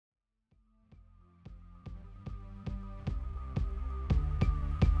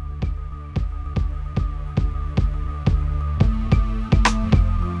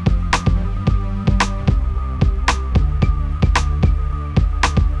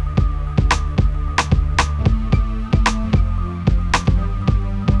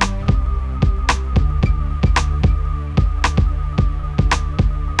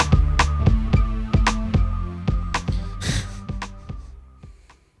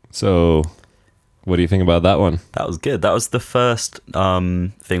So, what do you think about that one? That was good. That was the first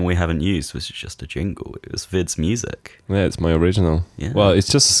thing we haven't used, was just a jingle. It was Vid's music. Yeah, it's my original. Yeah. Well, it's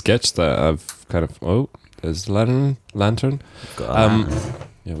just a sketch that I've kind of... Oh, there's lantern. We've got a lantern.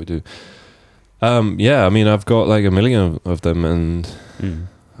 Yeah, we do. Yeah, I mean, I've got like a million of them, and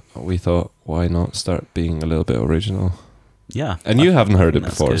we thought, why not start being a little bit original? Yeah. And you haven't heard it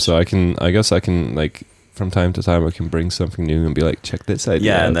that's before, good. so I guess I can like, from time to time, I can bring something new and be like, check this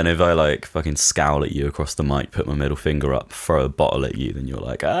idea Yeah, out. and then if I like fucking scowl at you across the mic, put my middle finger up, throw a bottle at you, then you're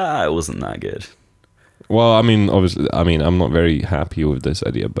like, it wasn't that good. Well, I mean, obviously, I'm not very happy with this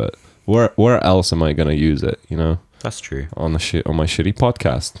idea, but where else am I gonna use it? You know, That's true. on my shitty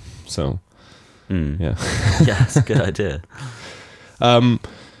podcast. So yeah. Yeah, it's a good idea.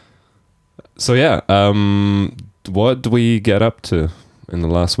 So yeah, what do we get up to in the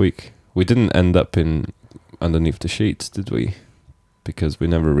last week? We didn't end up in underneath the sheets, did we? Because we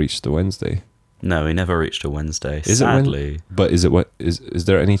never reached the Wednesday. No, we never reached a Wednesday. Is sadly. But is it what is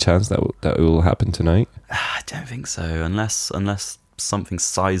there any chance that it will happen tonight? I don't think so, unless something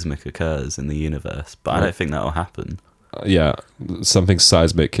seismic occurs in the universe. But I don't think that will happen. Yeah, something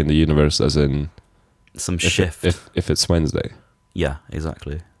seismic in the universe, as in Some shift. if it's Wednesday. Yeah,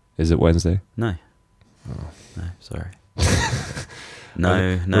 exactly. Is it Wednesday? No. Oh. No, sorry.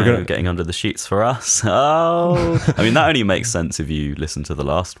 No, gonna- getting under the sheets for us. Oh, I mean, that only makes sense if you listen to the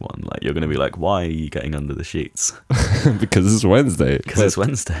last one. Like, you're going to be like, why are you getting under the sheets? Because it's Wednesday. Because it's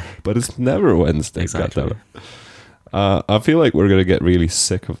Wednesday. But it's never Wednesday. Exactly. goddammit. I feel like we're gonna get really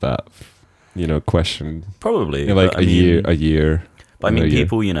sick of that, question. Probably. You know, like but a year. But I mean, another year.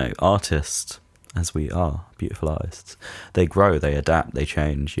 people, artists, as we are, beautiful artists, they grow, they adapt, they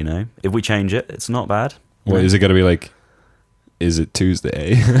change, If we change it, it's not bad. What is it gonna be like? Is it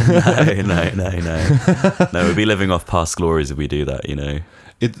Tuesday? No, we'd be living off past glories if we do that,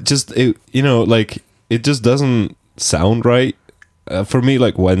 It just it just doesn't sound right for me.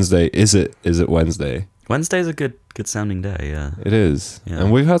 Like Wednesday, is it Wednesday? Wednesday's a good sounding day, yeah. It is, Yeah.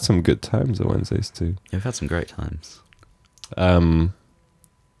 and we've had some good times on Wednesdays too. Yeah, we've had some great times. Um,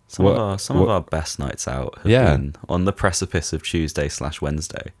 Some What- of our best nights out have Yeah. been on the precipice of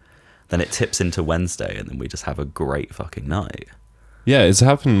Tuesday/Wednesday. Then it tips into Wednesday, and then we just have a great fucking night. yeah, it's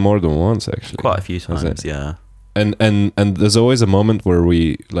happened more than once actually. Quite a few Has times, it? yeah. And there's always a moment where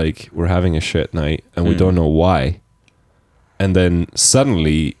we're having a shit night and we don't know why, and then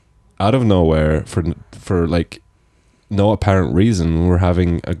suddenly, out of nowhere, for like no apparent reason, we're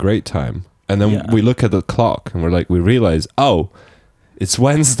having a great time, and then Yeah. we look at the clock and we realize, oh, it's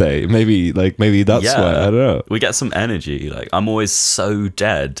Wednesday. Maybe that's why. I don't know. We get some energy. Like, I'm always so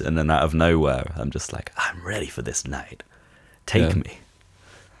dead, and then out of nowhere, I'm just like, I'm ready for this night. Take Yeah. me.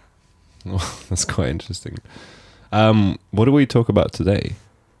 Well, that's quite interesting. What do we talk about today?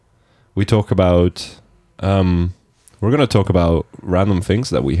 We talk about we're going to talk about random things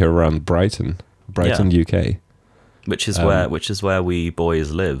that we hear around Brighton, UK. Which is Um, where we boys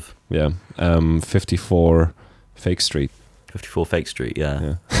live. Yeah. 54 Fake Street. 54 Fake Street, yeah.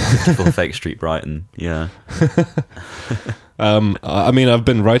 Yeah. 54 Fake Street, Brighton, yeah. I mean, I've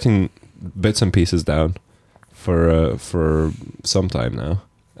been writing bits and pieces down for some time now,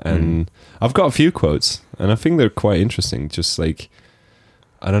 and I've got a few quotes, and I think they're quite interesting. Just like,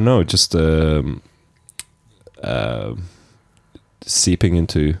 I don't know, just seeping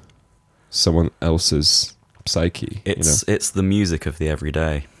into someone else's psyche. It's the music of the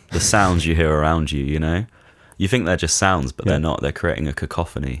everyday. The sounds you hear around you, You think they're just sounds, but Yeah. they're not. They're creating a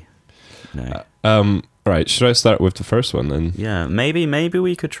cacophony, Right, should I start with the first one then? Yeah, maybe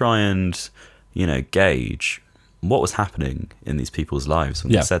we could try and, gauge what was happening in these people's lives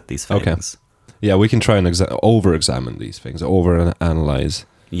when Yeah. they said these Okay. things. Yeah, we can try and over-examine these things, over-analyze.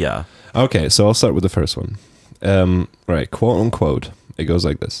 Yeah. Okay, so I'll start with the first one. Right, quote unquote, it goes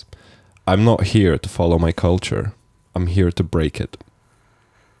like this. I'm not here to follow my culture. I'm here to break it.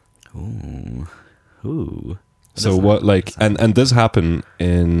 Ooh. So what, like, and this happened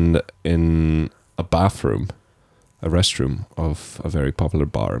in a bathroom, a restroom of a very popular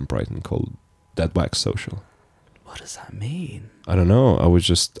bar in Brighton called Dead Wax Social. What does that mean? I don't know. I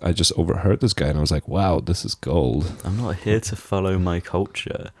just overheard this guy and I was like, wow, this is gold. I'm not here to follow my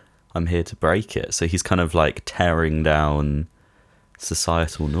culture. I'm here to break it. So he's kind of like tearing down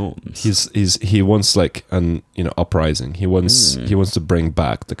societal norms. He wants like an uprising. He wants to bring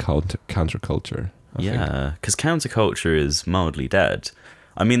back the counterculture. I think. Yeah, because counterculture is mildly dead.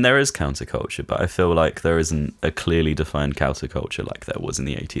 I mean, there is counterculture, but I feel like there isn't a clearly defined counterculture like there was in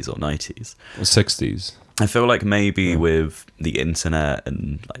the 80s or 90s. 60s. I feel like maybe with the internet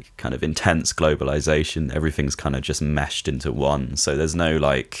and like kind of intense globalization, everything's kind of just meshed into one. So there's no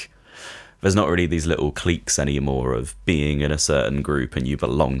like, there's not really these little cliques anymore of being in a certain group and you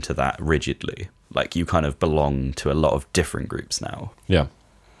belong to that rigidly. Like you kind of belong to a lot of different groups now. Yeah.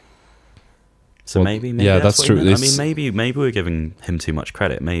 So Well, maybe yeah, that's that's what true. he meant. I It's- mean, maybe we're giving him too much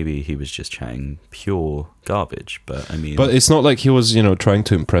credit. Maybe he was just chatting pure garbage. But I mean, But it's not like he was, trying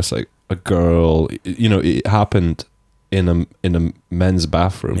to impress like a girl. It happened in a men's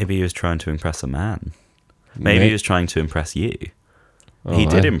bathroom. maybe he was trying to impress a man. Maybe he was trying to impress you. Oh, He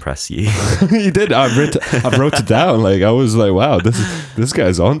did impress you. He did. I wrote it down. Like I was like, wow, this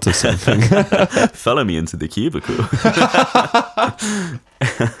guy's onto something. Follow me into the cubicle.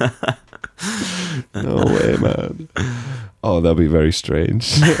 No way, man. Oh, that'd be very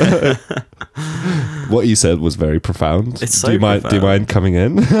strange. What you said was very profound. It's so do you mind profound. coming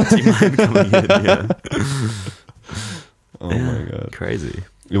in? Do you mind coming in? Yeah. Oh Yeah, my god. crazy.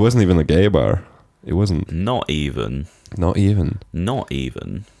 It wasn't even a gay bar. It wasn't. Not even. Not even. Not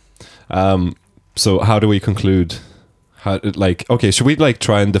even. So how do we conclude? Okay, should we like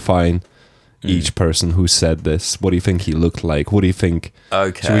try and define each person who said this? What do you think he looked like? What do you think?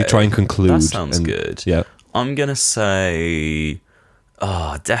 Okay. Should we try and conclude? That sounds good. Yeah. I'm gonna say,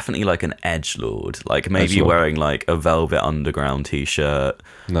 definitely like an edgelord. Like maybe Edgelord. wearing like a Velvet Underground t-shirt.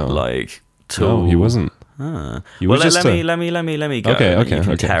 No. like. No, he wasn't. Ah. He Well, was let just me go. Okay, and okay, You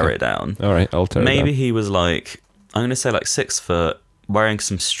can okay, tear okay. it down. All right, I'll tell Maybe you. he was like, I'm gonna say like 6 foot, wearing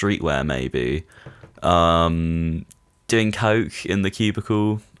some streetwear maybe, doing coke in the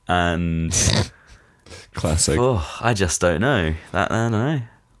cubicle, and Classic. I just don't know. I don't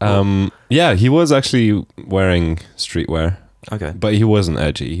know. Yeah, he was actually wearing streetwear, Okay. but he wasn't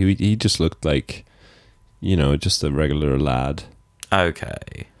edgy. He just looked like, just a regular lad.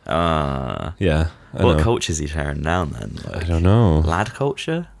 Okay. Yeah. I What know. culture is he tearing down then? Like, I don't know. Lad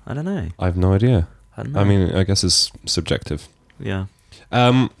culture? I don't know. I have no idea. I don't know. I mean, I guess it's subjective. yeah.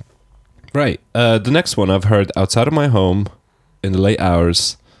 Right. The next one I've heard outside of my home in the late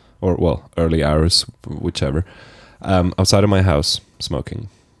hours, or well, early hours, whichever. Outside of my house, smoking,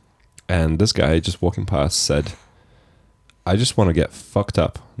 and this guy just walking past said, "I just want to get fucked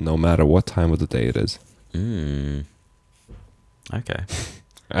up, no matter what time of the day it is." Okay.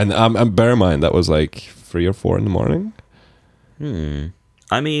 And bear in mind that was like 3 or 4 in the morning.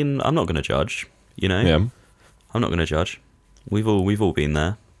 I mean, I'm not gonna judge. You know. Yeah. I'm not gonna judge. We've all been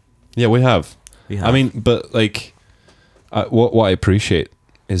there. Yeah, we have. We have. I mean, but like, what I appreciate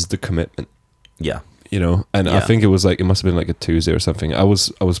is the commitment. yeah. And I Yeah. think it was like, it must have been like a Tuesday or something.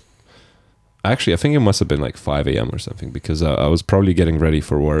 Actually, I think it must have been like 5 a.m. or something, because I was probably getting ready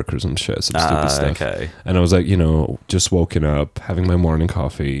for work or some shit, some stupid stuff. Okay. And I was like, just woken up, having my morning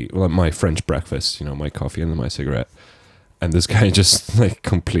coffee, well, my French breakfast, my coffee and then my cigarette. And this guy just like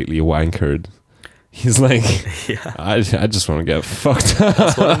completely wankered. He's like, Yeah. I just want to get fucked up.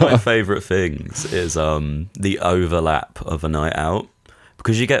 That's one of my favorite things is the overlap of a night out,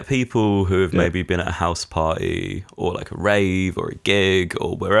 because you get people who have maybe been at a house party or like a rave or a gig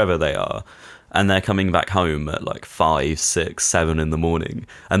or wherever they are, and they're coming back home at like 5, 6, 7 in the morning,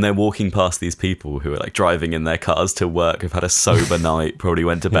 and they're walking past these people who are like driving in their cars to work, who've had a sober night, probably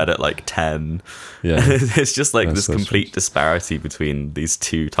went to bed at like 10. Yeah. It's just like That's this so complete strange. disparity between these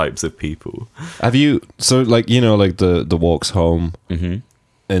two types of people. Have you, so like, like the walks home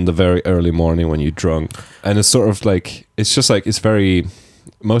in the very early morning when you're drunk, and it's sort of like, it's just like, it's very,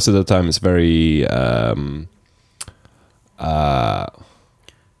 most of the time it's very,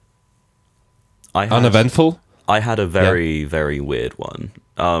 uneventful. I had a very, very weird one.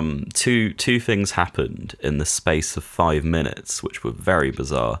 Two things happened in the space of 5 minutes, which were very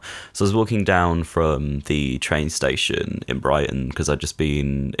bizarre. So I was walking down from the train station in Brighton, because I'd just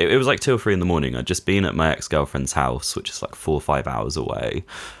been, it was like 2 or 3 in the morning. I'd just been at my ex-girlfriend's house, which is like 4 or 5 hours away,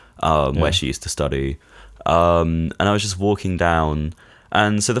 where she used to study. And I was just walking down.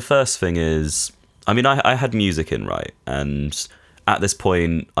 And so the first thing is, I mean, I had music in, right? And at this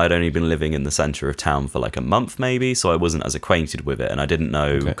point, I'd only been living in the centre of town for like a month maybe, so I wasn't as acquainted with it, and I didn't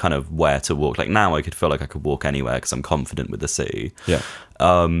know kind of where to walk. Like now I could feel like I could walk anywhere because I'm confident with the city. Yeah.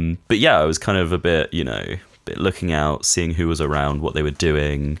 But yeah, I was kind of a bit looking out, seeing who was around, what they were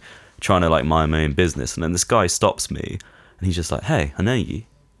doing, trying to like mind my own business. And then this guy stops me and he's just like, "Hey, I know you."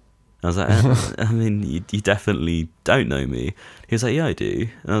 I was like, I mean, you definitely don't know me. He was like, "Yeah, I do."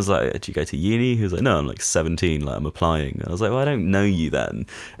 And I was like, "Do you go to uni?" He was like, "No, I'm like 17, like I'm applying." And I was like, "Well, I don't know you then."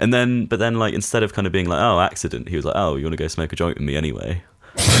 But then like, instead of kind of being like, "Oh, accident," he was like, "Oh, you want to go smoke a joint with me anyway?"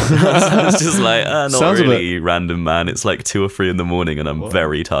 It's just like, not Sounds a really, random man. It's like 2 or 3 in the morning, and I'm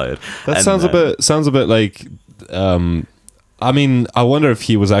very tired. That And, sounds a bit like. I mean, I wonder if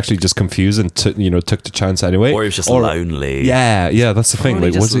he was actually just confused and took the chance anyway, or he was just lonely. Yeah, that's the thing. Probably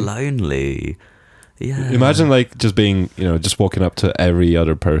Like, just was he? lonely. Yeah. Imagine like just being, just walking up to every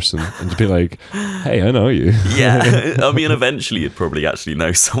other person and just be like, "Hey, I know you." Yeah, I mean, eventually you'd probably actually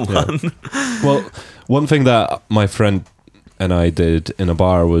know someone. Well, one thing that my friend and I did in a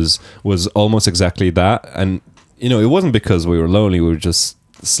bar was almost exactly that, and it wasn't because we were lonely. We were just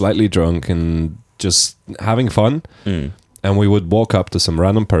slightly drunk and just having fun. And we would walk up to some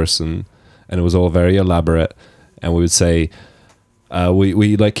random person, and it was all very elaborate. And we would say,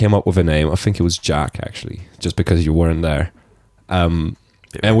 we like came up with a name. I think it was Jack, actually, just because you weren't there. And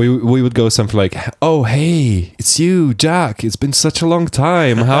we would go something like, "Oh, hey, it's you, Jack. It's been such a long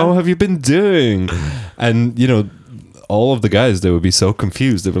time. How have you been doing?" And all of the guys, they would be so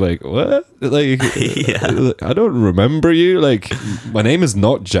confused. They were like, "What? Like, I don't remember you. Like, my name is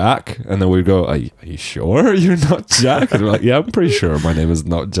not Jack." And then we'd go, "Are you sure you're not Jack?" And we're like, "Yeah, I'm pretty sure my name is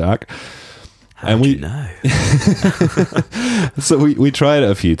not Jack." How do you know? So we tried it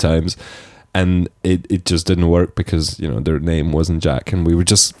a few times, and it just didn't work because their name wasn't Jack, and we were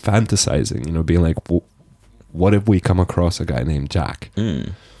just fantasizing, being like, what if we come across a guy named Jack?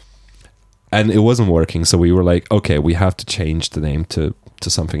 And it wasn't working, so we were like, okay, we have to change the name to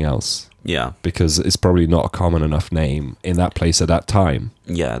something else. Yeah, because it's probably not a common enough name in that place at that time.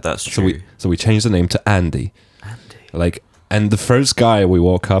 Yeah, that's true. So we changed the name to Andy. Like, and the first guy we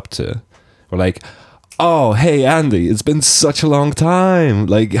walk up to, we're like, "Oh, hey Andy, it's been such a long time.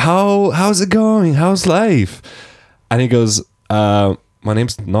 Like, how's it going? How's life?" And he goes, "My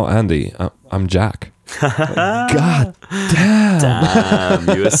name's not Andy. I'm Jack." God damn,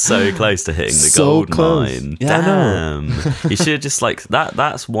 you were so close to hitting the So gold close. mine. Yeah, I Damn. You should just like that.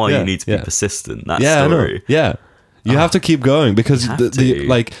 That's why you need to be persistent. That I know. story. Yeah, you have to keep going because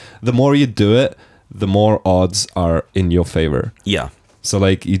the more you do it, the more odds are in your favor. Yeah. So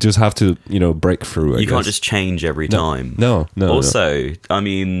like you just have to break through. You can't just change every time. No. Also, I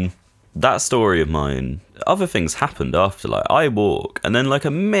mean, that story of mine. Other things happened after. Like I walk, and then like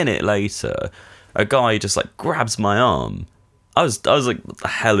a minute later, a guy just like grabs my arm. I was like, what the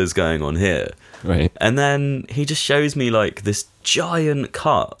hell is going on here? Right. And then he just shows me like this giant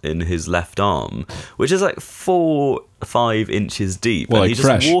cut in his left arm, which is like 4-5 inches deep. Well, and like he's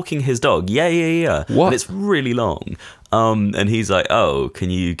fresh. just walking his dog. Yeah. What? And it's really long. And he's like, "Oh, can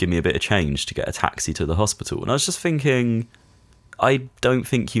you give me a bit of change to get a taxi to the hospital?" And I was just thinking, I don't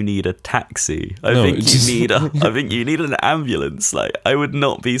think you need a taxi. I think you need an ambulance. Like, I would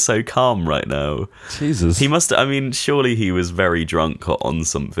not be so calm right now. Jesus. He must. I mean, surely he was very drunk or on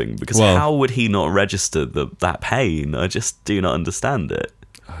something, because how would he not register that pain? I just do not understand it.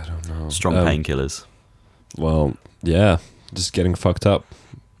 I don't know. Strong painkillers. Well, yeah, just getting fucked up.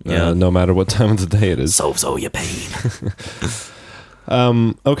 Yeah. No matter what time of the day it is. Solves all your pain.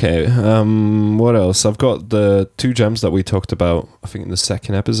 Okay. What else? I've got the 2 gems that we talked about, I think in the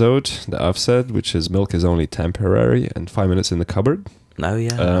second episode that I've said, which is milk is only temporary and 5 minutes in the cupboard. Oh,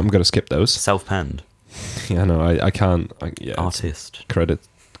 yeah. I'm going to skip those. Self-penned. Yeah, no, I can't. Artist. Credit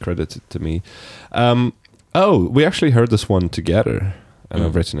it to me. We actually heard this one together, and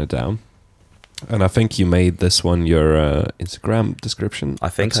I've written it down. And I think you made this one your Instagram description. I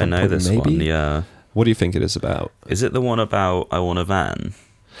think I know this one, yeah. What do you think it is about? Is it the one about I Want a Van?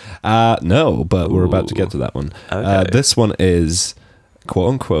 No, but we're about to get to that one. Okay. This one is, quote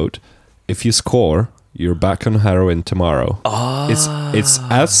unquote, if you score, you're back on heroin tomorrow. It's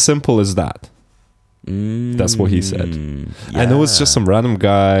as simple as that. That's what he said. Yeah. And it was just some random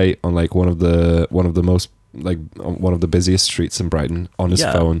guy on like one of the most like one of the busiest streets in Brighton on his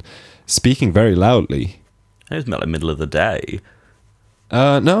phone, speaking very loudly. It was like middle of the day.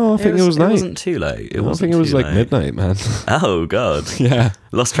 No, I think it was night. It wasn't too late. I think it was like midnight, man. Oh god. Yeah.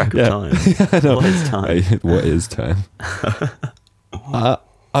 Lost track of time. What is time? What is time?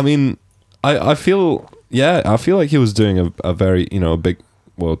 I mean, I feel like he was doing a very a big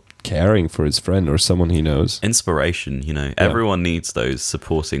caring for his friend or someone he knows. Inspiration, everyone needs those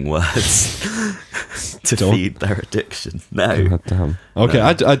supporting words to feed their addiction. No. God damn. Okay,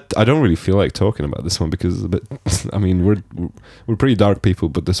 no. I don't really feel like talking about this one because it's a bit. I mean, we're pretty dark people,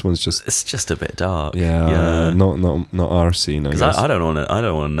 but this one's just. It's just a bit dark. Yeah. Not our scene. I guess. I don't want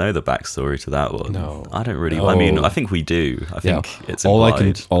to know the backstory to that one. No. I don't really. No. I mean, I think we do. I think it's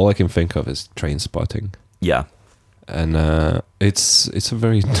implied. All I can think of is Train Spotting. Yeah. And it's a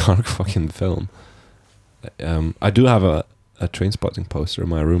very dark fucking film. I do have a Train Spotting poster in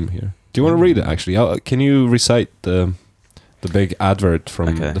my room here. Do you want to read it? Actually, can you recite the The big advert from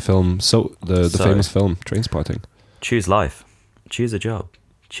Okay. the film, the So- famous film Trainspotting. Choose life. Choose a job.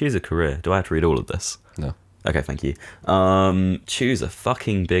 Choose a career. Do I have to read all of this? No. Okay, thank you. Choose a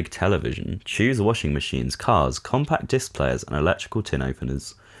fucking big television. Choose washing machines, cars, compact disc players, and electrical tin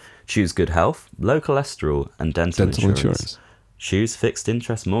openers. Choose good health, low cholesterol, and dental insurance. Choose fixed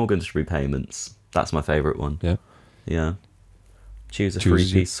interest mortgage repayments. That's my favourite one. Yeah. Yeah. Choose a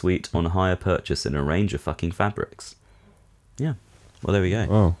Choose- three-piece suite on hire purchase in a range of fucking fabrics. Yeah. Well, there we go.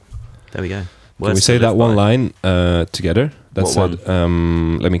 Oh. There we go. Can we Words say to live that one by. line together? That What said,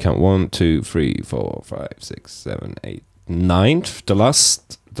 let me count. 1, 2, 3, 4, 5, 6, 7, 8, 9th.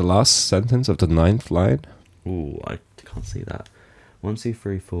 The last sentence of the 9th line. Ooh, I can't see that. 1, 2,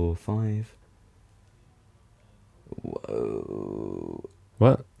 3, 4, 5. Whoa.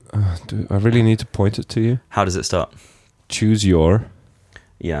 What? Do I really need to point it to you? How does it start? Choose your.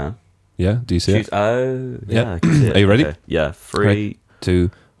 Yeah. Yeah. Do you see Choose, it? oh, Yeah. yeah. I can see it. Are you ready? Okay. Yeah. 3. Right.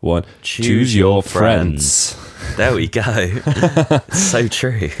 2, 1. Choose your friends. There we go. It's so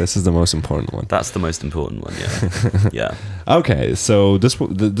true. This is the most important one. That's the most important one, yeah. Yeah. Okay, so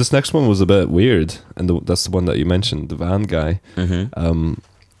this next one was a bit weird, and that's the one that you mentioned, the van guy. Mm-hmm.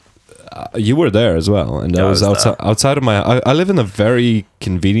 You were there as well, and Yeah, I I was was outside of my. I live in a very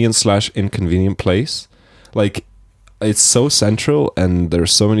convenient / inconvenient place. Like, it's so central, and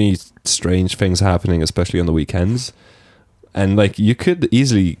there's so many strange things happening, especially on the weekends. And like, you could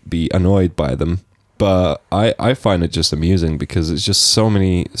easily be annoyed by them, but I find it just amusing because it's just so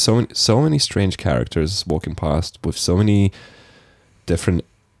many strange characters walking past with so many different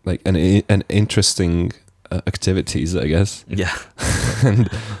and interesting activities, I guess. Yeah. And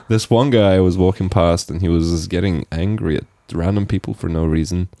this one guy was walking past and he was getting angry at random people for no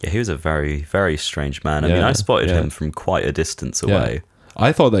reason. Yeah, he was a very, very strange man. I mean, Yeah, I spotted yeah. him from quite a distance Yeah. away.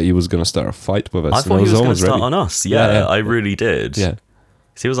 I thought that he was going to start a fight with us. I and thought he was going to almost start ready. on us. Yeah, Yeah. I really did. Yeah.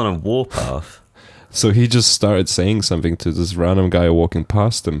 So he was on a warpath. So he just started saying something to this random guy walking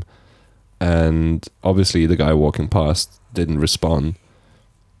past him. And obviously the guy walking past didn't respond.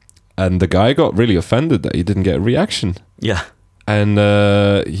 And the guy got really offended that he didn't get a reaction. Yeah. And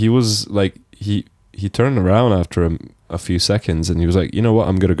he was like, he turned around after a few seconds and he was like, you know what,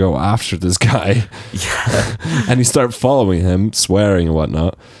 I'm going to go after this guy. Yeah. And he started following him, swearing and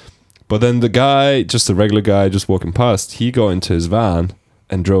whatnot. But then the guy, just a regular guy just walking past, he got into his van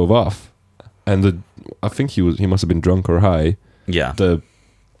and drove off. And I think he must have been drunk or high. Yeah.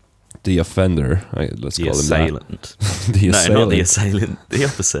 The offender, let's The call him assailant. that. The No, assailant. not the assailant. The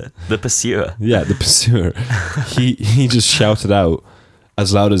opposite. The pursuer. Yeah, the pursuer. he just shouted out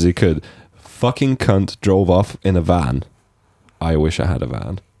as loud as he could, "Fucking cunt drove off in a van. I wish I had a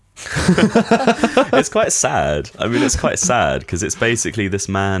van." It's quite sad. I mean, it's quite sad because it's basically this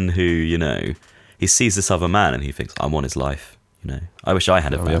man who, you know, he sees this other man and he thinks, I want his life. You know, I wish I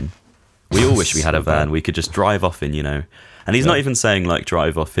had a van. Yep. We all wish we had a So van. bad. We could just drive off in, you know. And he's Yeah. not even saying like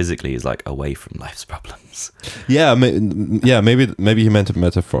drive off physically. He's like away from life's problems. Yeah, maybe he meant it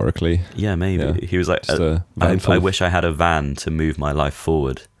metaphorically. Yeah, maybe. Yeah. He was like, Just a van full I of- wish I had a van to move my life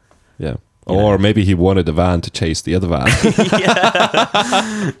forward. Yeah. You Or know. maybe he wanted the van to chase the other van.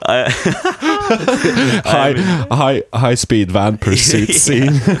 high speed van pursuit Yeah.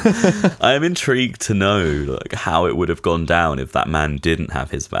 scene. I am intrigued to know like how it would have gone down if that man didn't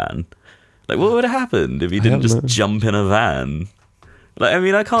have his van. Like, what would have happened if he didn't don't just know. jump in a van? Like, I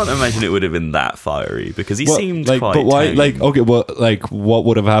mean, I can't imagine it would have been that fiery because he What- seemed like, quite. but why? tame. Like, okay, well, like, what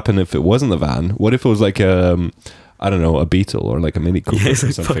would have happened if it wasn't a van? What if it was like I don't know, a Beetle or like a Mini Cooper Yeah, or it's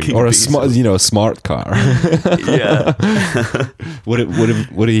a something, fucking or a Beetle. a smart car? Yeah. would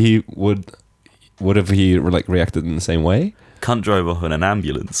have he like reacted in the same way? Cunt drove off in an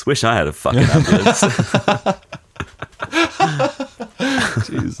ambulance. Wish I had a fucking ambulance.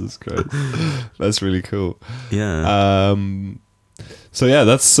 Jesus Christ, that's really cool. Yeah. So yeah,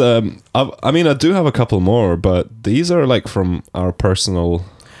 that's. I mean, I do have a couple more, but these are like from our personal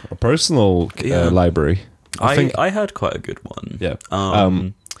Yeah. library. I had quite a good one. Yeah.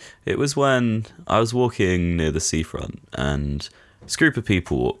 It was when I was walking near the seafront and this group of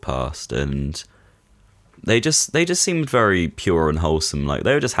people walked past and they just seemed very pure and wholesome. Like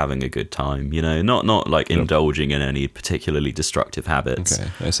they were just having a good time, you know, not like indulging in any particularly destructive habits. Okay,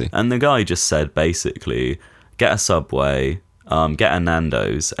 I see. And the guy just said basically, get a Subway, get a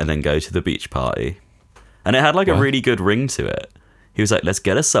Nando's, and then go to the beach party. And it had like a What? really good ring to it. He was like, let's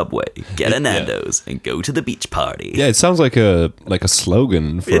get a Subway, get a Yeah. Nando's, and go to the beach party. Yeah, it sounds like a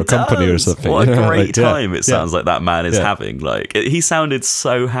slogan for a It company or does. something. What you a know, great like, yeah, time it sounds like that man is Yeah. having. Like he sounded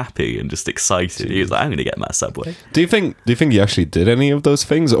so happy and just excited. He was like, I'm going to get my Subway. Do you think he actually did any of those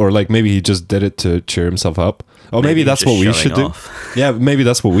things, or like maybe he just did it to cheer himself up? Or maybe you're that's just what we showing should do. off. Yeah, maybe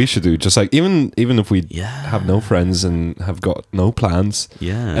that's what we should do. Just like even if we Yeah. have no friends and have got no plans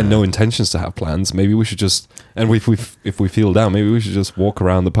Yeah. and no intentions to have plans, maybe we should just, and if we feel down, maybe we should just walk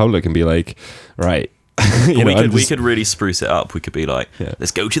around the public and be like, right. We could really spruce it up. We could be like, Yeah.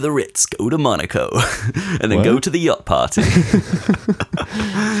 let's go to the Ritz, go to Monaco, and then What? go to the yacht party.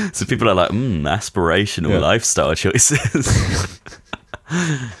 So people are like, aspirational Yeah. lifestyle choices.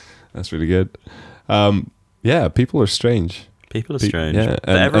 That's really good. Yeah, people are strange. People are Pe- strange. yeah, But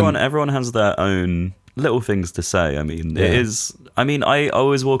and- everyone has their own little things to say. I mean, it Yeah. is. I mean, I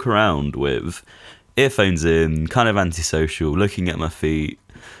always walk around with earphones in, kind of antisocial, looking at my feet,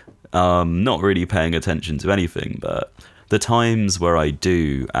 not really paying attention to anything. But the times where I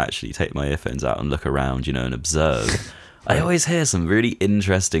do actually take my earphones out and look around, and observe, I always hear some really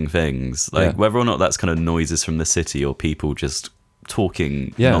interesting things. Like Yeah. whether or not that's kind of noises from the city or people just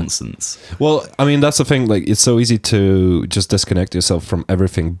talking Yeah. nonsense. Well, I mean, that's the thing. Like, it's so easy to just disconnect yourself from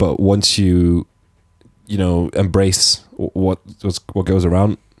everything. But once you embrace what goes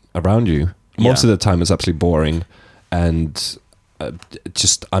around you, most Yeah. of the time it's absolutely boring and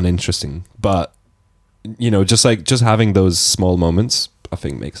just uninteresting. But just having those small moments, I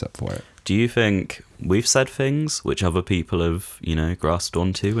think, makes up for it. Do you think we've said things which other people have, grasped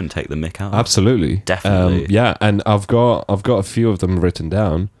onto and take the mick out of? Absolutely, Definitely. yeah. And I've got a few of them written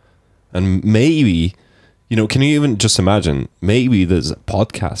down, and maybe, can you even just imagine? Maybe there's a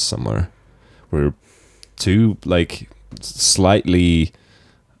podcast somewhere where two like slightly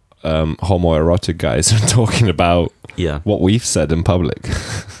homoerotic guys are talking about Yeah. what we've said in public.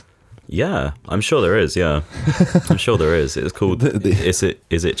 Yeah, I'm sure there is, yeah. I'm sure there is. It's called Is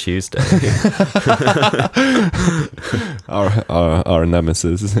It Tuesday? our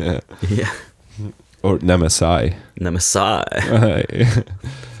nemesis, yeah. Yeah. Or nemesi. Nemesis.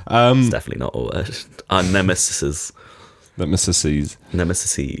 It's definitely not a word. Our nemesis. Nemesis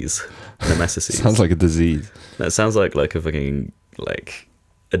Nemesis. sounds like a disease. That sounds like a fucking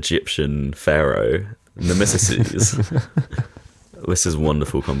Egyptian pharaoh. Nemesis. This is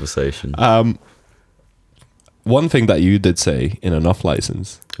wonderful conversation. One thing that you did say in an off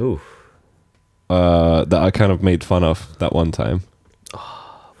license Ooh. that I kind of made fun of that one time.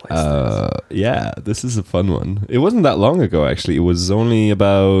 What is this? Yeah, this is a fun one. It wasn't that long ago, actually. It was only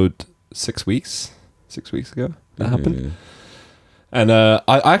about 6 weeks ago that happened. And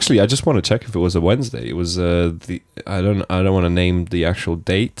I just want to check if it was a Wednesday. It was I don't want to name the actual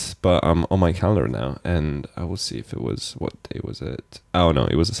date, but I'm on my calendar now, and I will see if it was, what day was it? Oh no,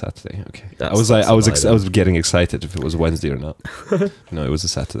 it was a Saturday. Okay, I was getting excited if it was Wednesday or not. No, it was a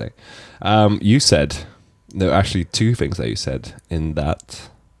Saturday. You said there were actually two things that you said in that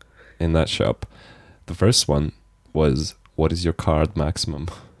shop. The first one was, "What is your card maximum?"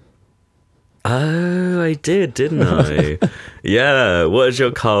 Oh, I did, didn't I? Yeah. What is your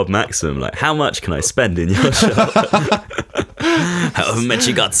card maximum? Like, how much can I spend in your shop? However much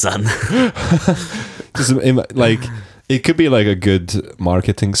you got, son. Just like, it could be like a good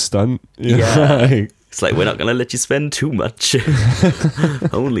marketing stunt. Yeah. It's like, we're not going to let you spend too much.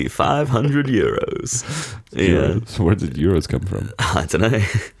 Only 500 euros. Yeah. Euros. Where did euros come from? I don't know.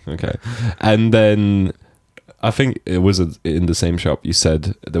 Okay. And then I think it was in the same shop. You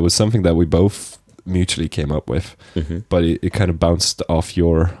said there was something that we both mutually came up with, but it kind of bounced off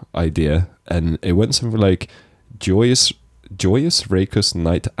your idea, and it went something like joyous raucous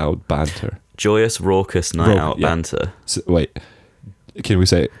night out banter. Joyous, raucous night out yeah. banter. So, wait, can we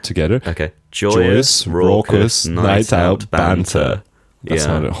say it together? Okay. Joyous, raucous night out banter. That Yeah.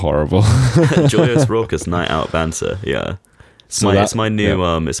 sounded horrible. Joyous, raucous night out banter. Yeah. It's my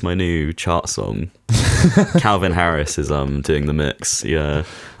new chart song. Calvin Harris is doing the mix. Yeah.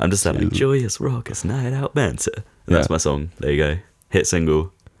 I'm just like, joyous, raucous night out banter. And that's Yeah. my song. There you go. Hit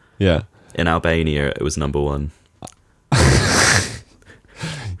single. Yeah. In Albania, it was #1.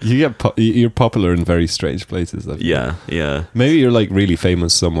 You're popular in very strange places. I feel. Yeah, yeah, Maybe you're like really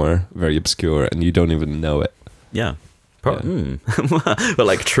famous somewhere, very obscure, and you don't even know it. yeah. But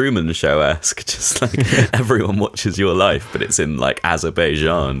like Truman Show-esque, just like everyone watches your life, but it's in like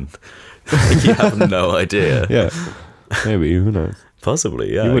Azerbaijan. Like, you have no idea. Yeah. Maybe, who knows?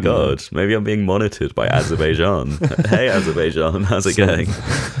 Possibly, yeah. You wouldn't know. God, maybe I'm being monitored by Azerbaijan. Hey, Azerbaijan, how's it going?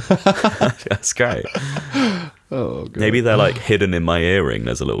 That's great. Oh, God. Maybe they're like hidden in my earring.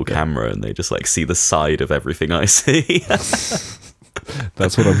 There's a little camera, and they just like see the side of everything I see.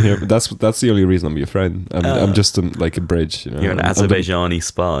 That's what I'm here. That's the only reason I'm your friend. I'm just like a bridge. You know? You're an Azerbaijani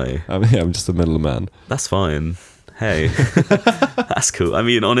spy. I'm just a middleman. That's fine. Hey, that's cool. I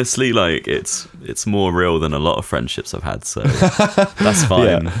mean, honestly, like it's more real than a lot of friendships I've had. So that's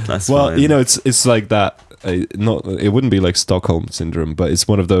fine. Yeah. That's Well, fine. you know, it's like that. not. It wouldn't be like Stockholm syndrome, but it's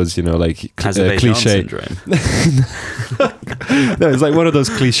one of those, you know, like Azerbaijan cliche. syndrome. No, it's like one of those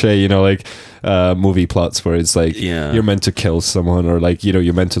cliche, you know, like movie plots where it's like Yeah. you're meant to kill someone, or like, you know,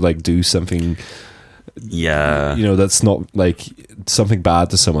 you're meant to like do something, Yeah. you know, that's not like something bad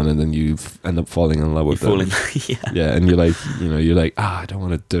to someone, and then you end up falling in love You with fall them. in. Yeah. Yeah, and you're like, you know, you're like, I don't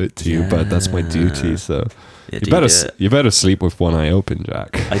want to do it to you, but that's my duty. Yeah. So Yeah, you better yeah. you better sleep with one eye open,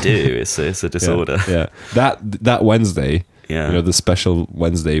 Jack. I do. It's a disorder. Yeah, that Wednesday, Yeah. you know, the special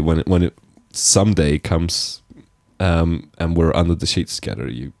Wednesday when it someday comes, and we're under the sheets together.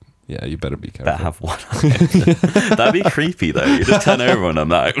 You better be careful. Better have one eye. That'd be creepy though. You just turn over and I'm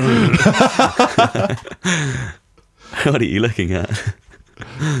like, what are you looking at?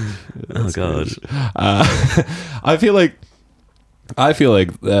 Oh god. I feel like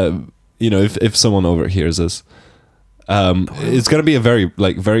you know, if someone overhears us, it's gonna be a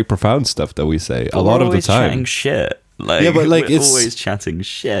very profound stuff that we say a lot of the time. Chatting shit. Like, Yeah, but, like, we're it's- always chatting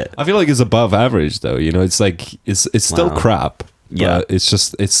shit. I feel like it's above average though. You know, it's like it's still Wow. crap. Yeah. But it's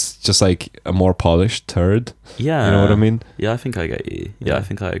just like a more polished turd. Yeah. You know what I mean? Yeah, I think I get you. Yeah, I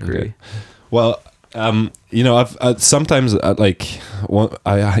think I agree. Okay. Well, you know, I've sometimes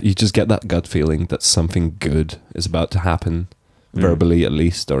you just get that gut feeling that something good is about to happen, verbally at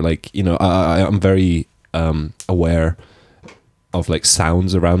least, or like, you know, I'm very aware of like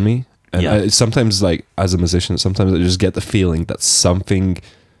sounds around me, and Yeah. sometimes, like, as a musician, sometimes I just get the feeling that something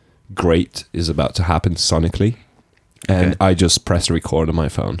great is about to happen sonically, and Okay. I just press record on my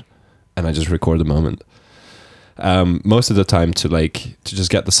phone, and I just record the moment. Most of the time to just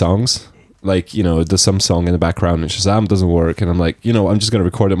get the songs. Like, you know, there's some song in the background and Shazam doesn't work, and I'm like, you know, I'm just going to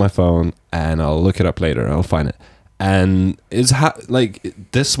record it on my phone and I'll look it up later and I'll find it. And it's like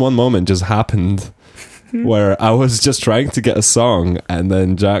this one moment just happened where I was just trying to get a song, and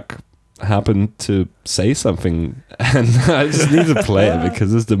then Jack happened to say something, and I just need to play it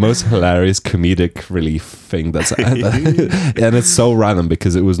because it's the most hilarious comedic relief thing that's and it's so random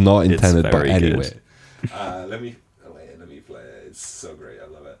because it was not It's intended, but very anyway. good. Let me play it. It's so great. I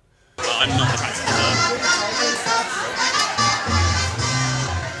love it. I'm not attracted to her.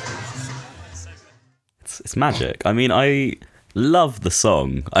 It's magic. I mean, I love the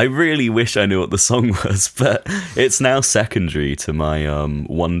song. I really wish I knew what the song was, but it's now secondary to my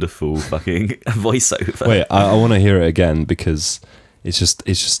wonderful fucking voiceover. Wait, I want to hear it again because it's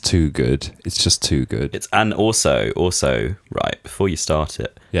just too good. It's just too good. It's and also right before you start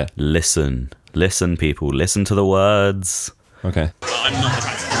it, Yeah. listen, people, listen to the words. Okay. I'm not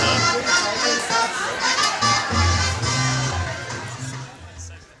attracted to her.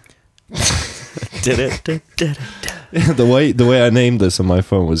 Did it? the way I named this on my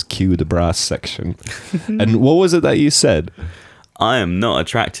phone was cue the brass section. And what was it that you said? I am not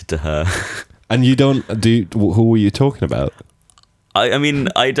attracted to her. And you don't who were you talking about? I mean,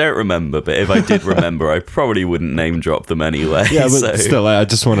 I don't remember, but if I did remember, I probably wouldn't name drop them anyway. Yeah, but so, still, I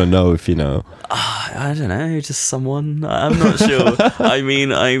just want to know if you know. I don't know, just someone. I'm not sure. I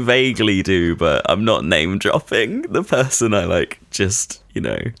mean, I vaguely do, but I'm not name dropping the person I like. Just, you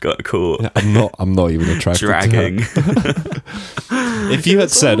know, got caught I'm not even attracted dragging. to her. If you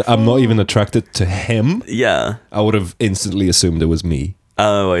had said I'm not even attracted to him, Yeah. I would have instantly assumed it was me.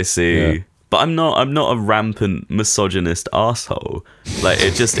 Oh, I see. Yeah. But I'm not a rampant misogynist asshole. Like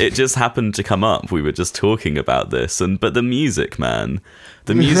it just happened to come up. We were just talking about this, but the music, man,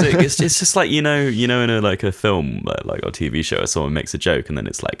 the music it's just like you know in a film like or TV show, where someone makes a joke and then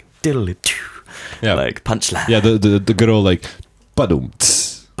it's like diddly doo, Yeah. like punchline. Yeah, the good old like badum.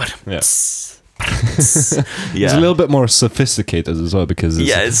 Yeah. Yeah. It's a little bit more sophisticated as well because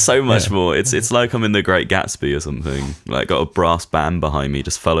It's so much more. It's like I'm in The Great Gatsby or something. Like got a brass band behind me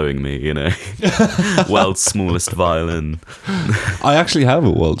just following me, you know. World's smallest violin. I actually have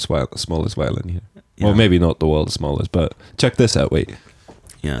a world's smallest violin here. Yeah. Well, maybe not the world's smallest, but check this out. Wait.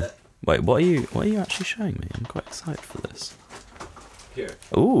 Yeah. Wait, what are you actually showing me? I'm quite excited for this. Here.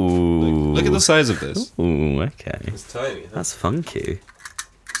 Ooh. Look at the size of this. Ooh, okay. It's tiny. That's funky.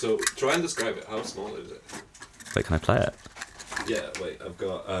 So try and describe it. How small is it? Wait, can I play it? Yeah. Wait. I've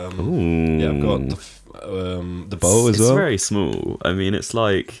got. Ooh. Yeah, I've got the bow as well. It's very small. I mean, it's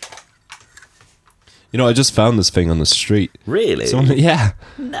like... You know, I just found this thing on the street. Really? Yeah.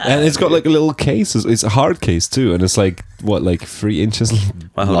 No. And it's got like a little case. It's a hard case too, and it's like what, like 3 inches Wait,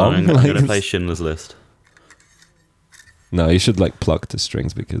 hold long. on. I'm Like, going to play Schindler's List. No, you should like pluck the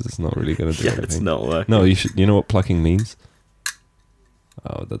strings because it's not really gonna do Yeah, anything. it's not working. No, you should. You know what plucking means?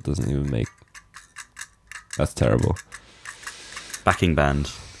 Oh, that doesn't even make. That's terrible. Backing band.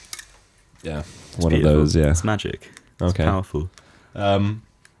 Yeah, It's one beautiful. of those. Yeah. It's magic. It's Okay. powerful.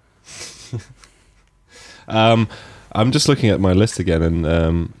 I'm just looking at my list again,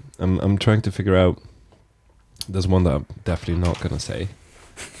 and I'm trying to figure out. There's one that I'm definitely not gonna say.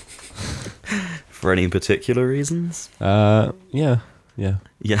 For any particular reasons? Yeah. Yeah.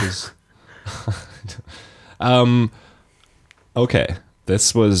 'Cause- Okay,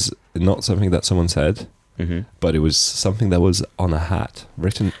 this was not something that someone said, but it was something that was on a hat,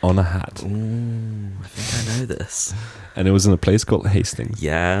 written on a hat, Ooh, I think I know this. and it was in a place called Hastings.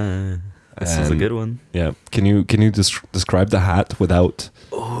 Yeah. This is a And- good one. Yeah. Can you describe the hat without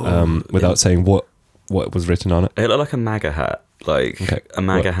saying what was written on it? It looked like a MAGA hat. Like Okay. a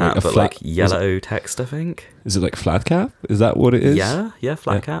MAGA What, hat, like a but flat- like yellow text, I think. Is it like flat cap? Is that what it is? Yeah,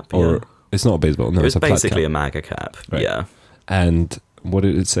 flat cap. Or Yeah. it's not a baseball. No, It was it's a flat basically cap. a MAGA cap. Right. Yeah. And what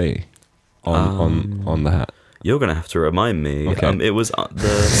did it say on the hat? You're gonna have to remind me. Okay. It was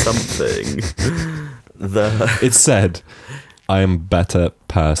the something. It said, "I am better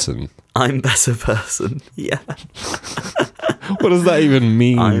person." I'm better person. Yeah. What does that even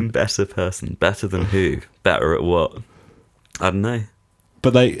mean? I'm better person. Better than who? Better at what? I don't know.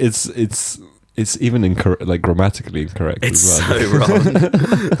 But like, it's even incorrect, like grammatically incorrect It's as well. so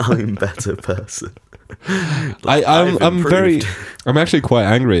wrong. I'm better person. I've improved. I'm actually quite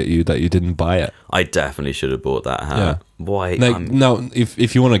angry at you that you didn't buy it. I definitely should have bought that hat. Yeah. Why? Like, now,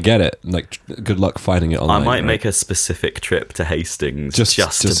 if you want to get it, like, good luck finding it I online. might right? make a specific trip to Hastings Just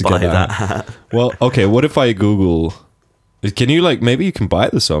to to buy get that that. hat. Well, okay. What if I Google? Can you maybe you can buy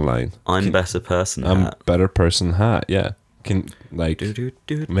this online? I'm better person I'm hat. better person hat. Yeah. Can Do, do,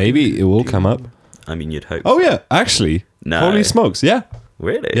 do, maybe it will come up. I mean, you'd hope. Oh yeah, actually. No. Holy smokes! Yeah.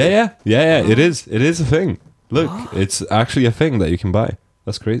 Really? Yeah. It is. It is a thing. Look, it's actually a thing that you can buy.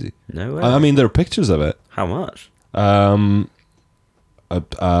 That's crazy. No way. I mean, there are pictures of it. How much?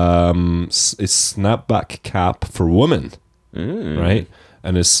 It's snapback cap for women, right?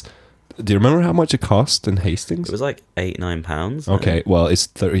 And it's. Do you remember how much it cost in Hastings? It was like £8-9. Okay, well, it's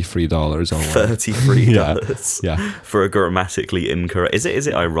 $33 online. $33. Yeah. For a grammatically incorrect. Is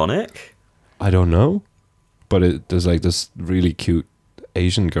it ironic? I don't know, but there's like this really cute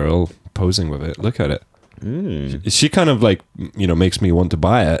Asian girl posing with it. Look at it. She kind of like makes me want to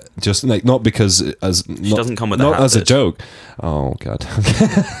buy it. Just like not because she doesn't come with a not hat, as a bitch. joke. Oh god.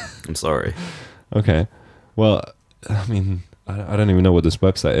 I'm sorry. Okay. Well, I mean, I don't even know what this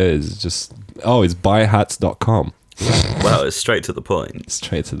website is. It's just it's buyhats.com. Well, it's straight to the point.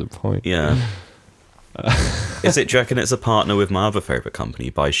 Straight to the point. Yeah. Do you reckon it's a partner with my other favourite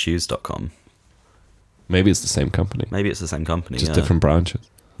company, buyshoes.com? Maybe it's the same company. Maybe it's the same company. Just yeah. different branches.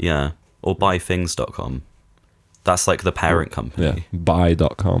 Yeah. Or buythings.com. That's like the parent company. Yeah.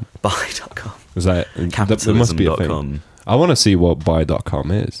 Buy.com. Buy.com. Is that there must be a thing. Capitalism.com. I want to see what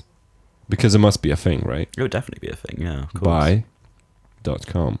buy.com is. Because it must be a thing, right? It would definitely be a thing, yeah. Of course.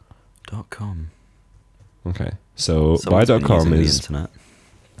 Buy.com. .com. Okay. So Someone's been buy.com using the is internet.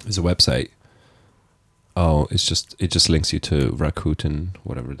 a website. Oh, it just links you to Rakuten,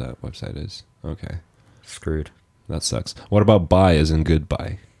 whatever that website is. Okay. Screwed. That sucks. What about buy as in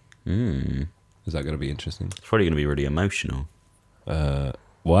goodbye? Mm. Is that going to be interesting? It's probably going to be really emotional.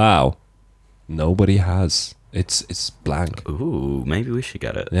 Wow. Nobody has. It's blank. Ooh, maybe we should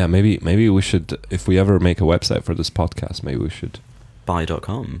get it. Yeah, maybe we should, if we ever make a website for this podcast, maybe we should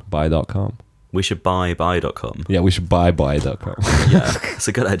Buy.com. buy.com. We should buy buy.com. Yeah, we should buy.com. Yeah, it's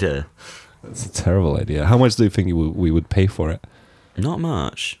a good idea. That's a terrible idea. How much do you think we would pay for it? Not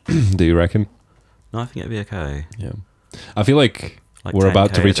much. Do you reckon? No, I think it'd be okay. Yeah. I feel like Like we're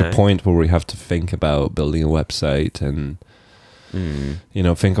about to 10K a reach a day. point where we have to think about building a website and,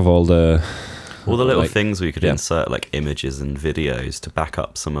 think of all the little like, things we could yeah. insert, like images and videos to back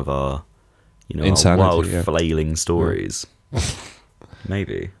up some of our, our Insanity, wild yeah. flailing stories.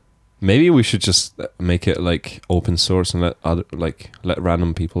 Maybe. Maybe we should just make it like open source and let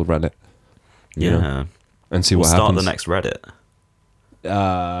random people run it. You Yeah. know, and see We'll what start happens. the next Reddit.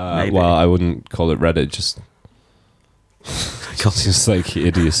 Maybe. Well, I wouldn't call it Reddit. Just it's just like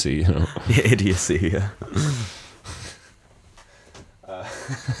idiocy, Idiocy, yeah.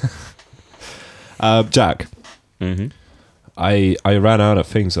 Jack, Mm-hmm. I ran out of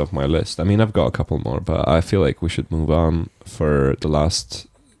things off my list. I mean, I've got a couple more, but I feel like we should move on for the last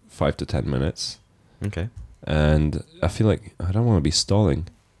 5 to 10 minutes. Okay. And I feel like I don't want to be stalling.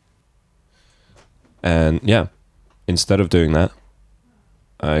 And yeah, instead of doing that,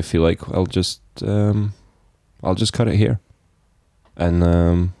 I feel like I'll just cut it here,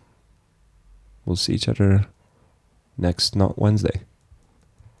 and we'll see each other next not Wednesday.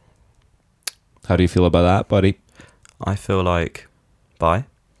 How do you feel about that, buddy? I feel like bye.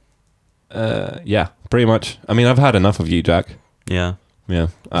 Yeah, pretty much. I mean, I've had enough of you, Jack. Yeah. Yeah,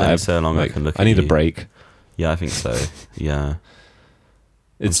 There's only so long I can look I at need a you. break. Yeah, I think so. Yeah.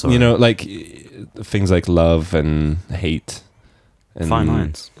 It's sorry. you know like things like love and hate and Fine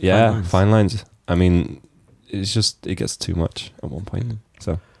lines. Yeah, fine lines. I mean, it's just it gets too much at one point. Mm.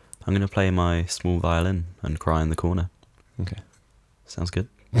 So I'm going to play my small violin and cry in the corner. okay, Sounds good.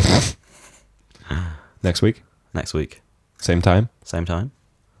 next week, Next week. same time. Same time?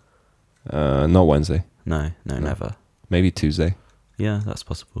 Not Wednesday. No, never. Maybe Tuesday. Yeah, that's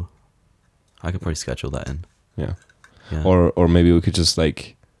possible. I could probably schedule that in. Yeah. Yeah. Or maybe we could just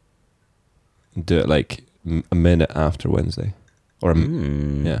like do it like a minute after Wednesday, or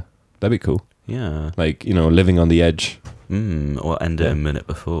yeah, that'd be cool. Yeah. Like living on the edge. Or end it a minute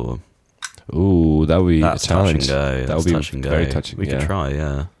before. Ooh, that would be That's a challenge. touch and go. That would be very touching. We could try,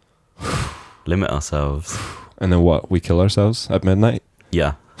 yeah. Limit ourselves. And then what? We kill ourselves at midnight,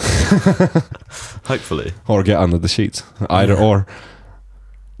 Yeah. Hopefully. or get under the sheets. Either or.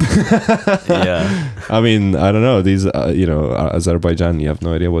 Yeah. I mean, I don't know. These, Azerbaijan. You have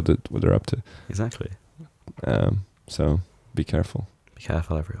no idea what they're up to. Exactly. So be careful. Be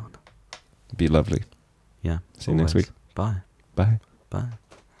careful, everyone. Be lovely. Yeah. See you next always. week. Bye. Bye. Bye.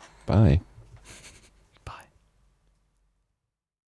 Bye.